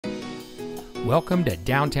Welcome to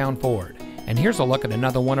Downtown Ford, and here's a look at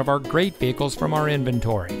another one of our great vehicles from our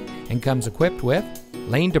inventory, and comes equipped with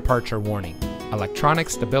lane departure warning,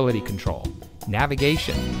 electronic stability control,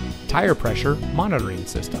 navigation, tire pressure monitoring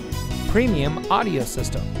system, premium audio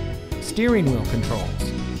system, steering wheel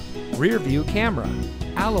controls, rear view camera,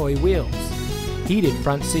 alloy wheels, heated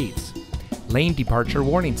front seats, lane departure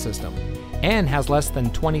warning system, and has less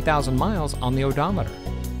than 20,000 miles on the odometer.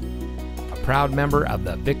 A proud member of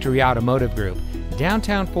the Victory Automotive Group,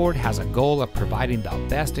 Downtown Ford has a goal of providing the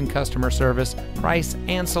best in customer service, price,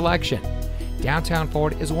 and selection. Downtown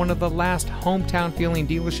Ford is one of the last hometown feeling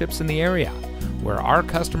dealerships in the area, where our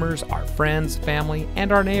customers are friends, family,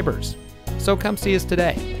 and our neighbors. So come see us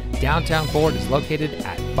today. Downtown Ford is located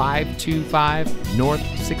at 525 North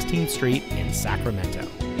 16th Street in Sacramento.